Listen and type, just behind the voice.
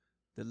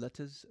The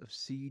Letters of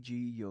C.G.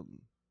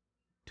 Jung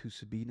to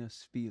Sabina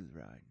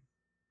Spielrein,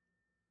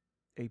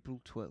 April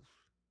 12,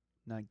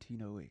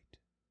 1908.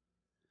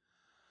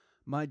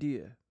 My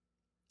dear,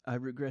 I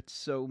regret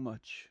so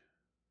much.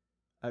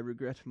 I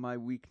regret my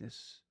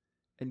weakness,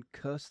 and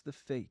curse the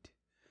fate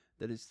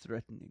that is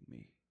threatening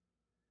me.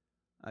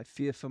 I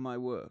fear for my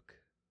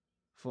work,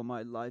 for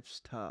my life's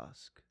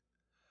task,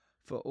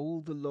 for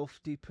all the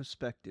lofty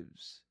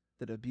perspectives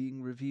that are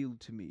being revealed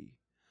to me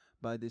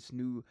by this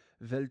new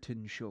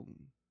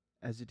Weltanschauung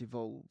as it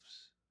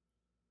evolves.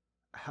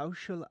 How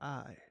shall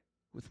I,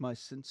 with my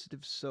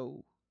sensitive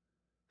soul,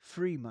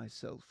 free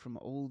myself from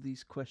all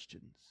these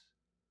questions?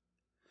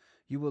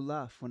 You will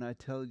laugh when I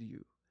tell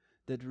you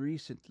that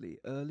recently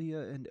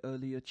earlier and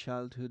earlier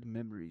childhood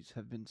memories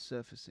have been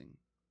surfacing,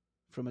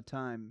 from a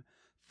time,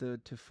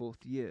 3rd to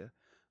 4th year,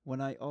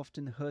 when I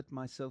often hurt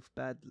myself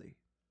badly,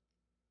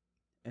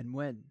 and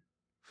when,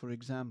 for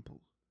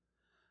example,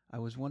 I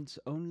was once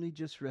only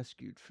just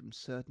rescued from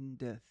certain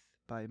death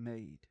by a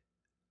maid.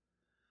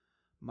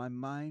 My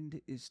mind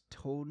is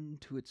torn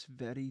to its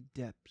very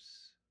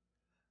depths.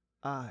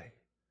 I,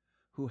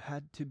 who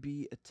had to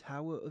be a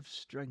tower of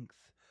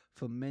strength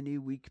for many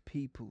weak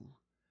people,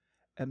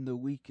 am the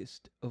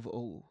weakest of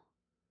all.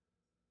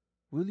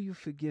 Will you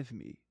forgive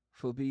me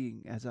for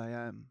being as I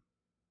am,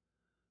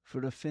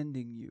 for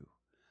offending you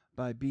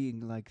by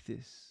being like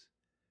this,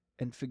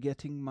 and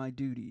forgetting my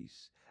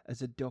duties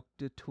as a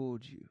doctor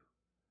toward you?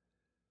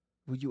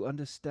 Will you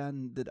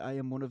understand that I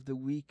am one of the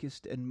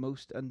weakest and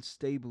most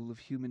unstable of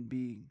human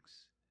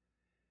beings?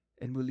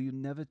 And will you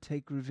never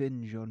take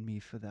revenge on me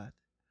for that,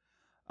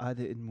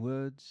 either in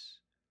words,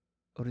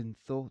 or in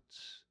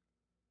thoughts,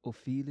 or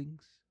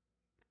feelings?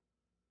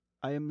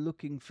 I am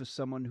looking for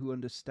someone who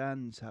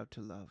understands how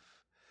to love,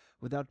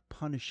 without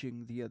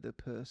punishing the other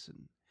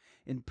person,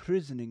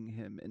 imprisoning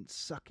him and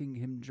sucking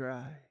him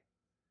dry.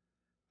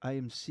 I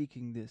am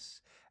seeking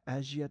this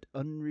as yet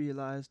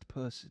unrealized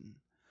person,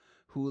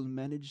 who will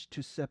manage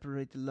to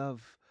separate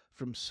love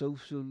from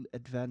social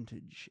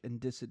advantage and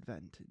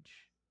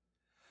disadvantage,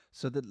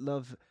 so that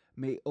love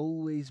may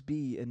always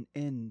be an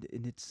end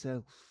in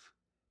itself,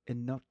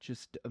 and not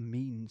just a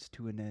means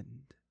to an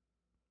end.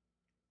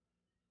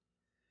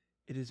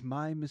 It is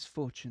my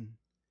misfortune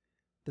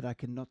that I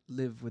cannot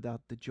live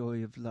without the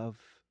joy of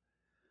love,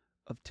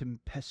 of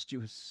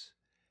tempestuous,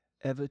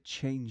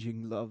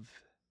 ever-changing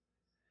love.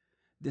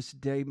 This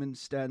daemon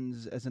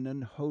stands as an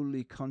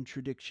unholy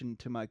contradiction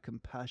to my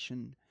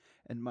compassion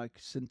and my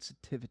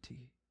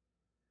sensitivity.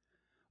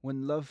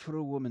 When love for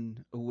a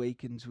woman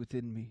awakens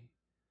within me,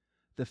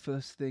 the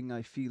first thing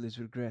I feel is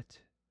regret,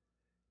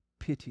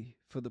 pity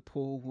for the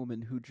poor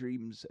woman who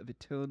dreams of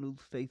eternal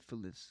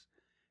faithfulness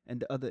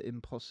and other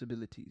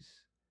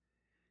impossibilities,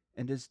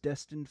 and is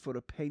destined for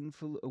a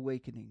painful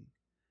awakening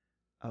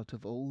out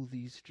of all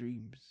these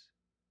dreams.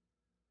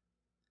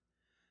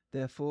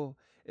 Therefore,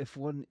 if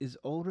one is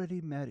already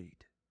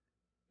married,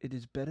 it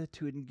is better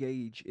to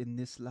engage in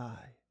this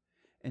lie,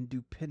 and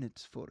do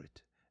penance for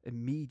it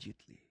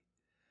immediately,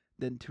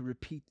 than to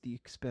repeat the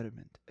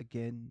experiment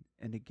again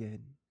and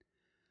again,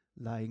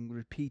 lying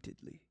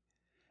repeatedly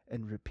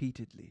and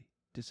repeatedly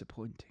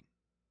disappointing.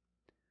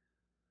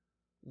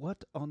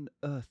 What on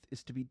earth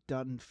is to be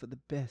done for the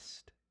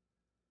best?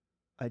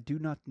 I do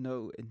not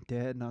know and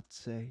dare not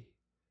say,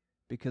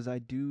 because I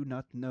do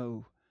not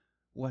know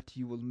what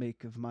you will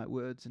make of my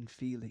words and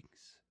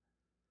feelings.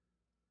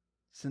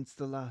 Since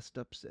the last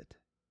upset,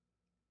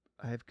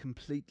 I have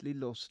completely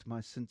lost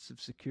my sense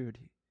of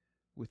security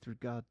with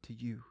regard to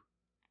you.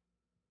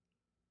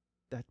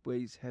 That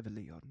weighs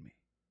heavily on me.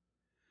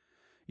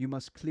 You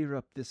must clear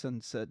up this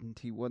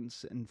uncertainty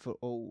once and for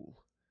all.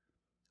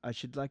 I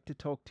should like to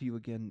talk to you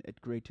again at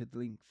greater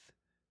length.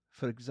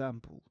 For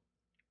example,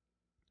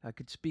 I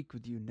could speak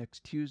with you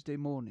next Tuesday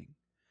morning,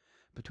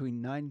 between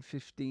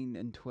 9:15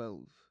 and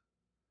 12.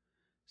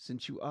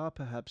 Since you are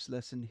perhaps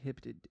less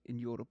inhibited in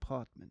your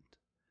apartment,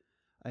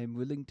 I am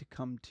willing to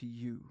come to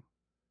you.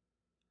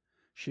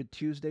 Should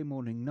Tuesday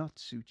morning not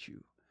suit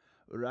you,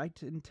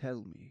 write and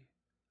tell me.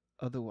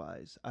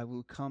 Otherwise, I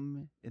will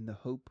come in the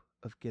hope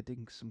of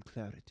getting some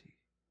clarity.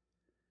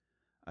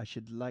 I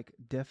should like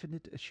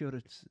definite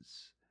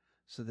assurances,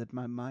 so that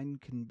my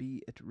mind can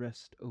be at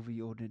rest over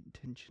your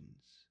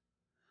intentions.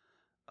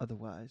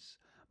 Otherwise,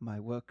 my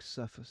work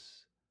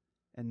suffers,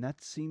 and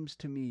that seems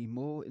to me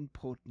more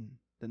important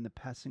than the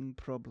passing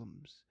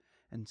problems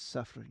and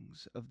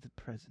sufferings of the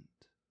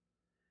present.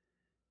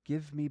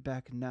 Give me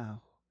back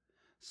now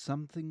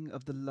something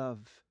of the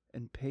love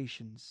and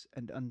patience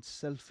and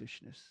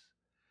unselfishness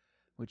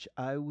which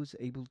I was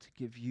able to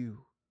give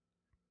you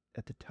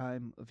at the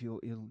time of your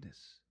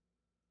illness.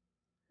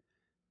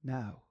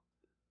 Now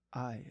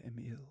I am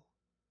ill.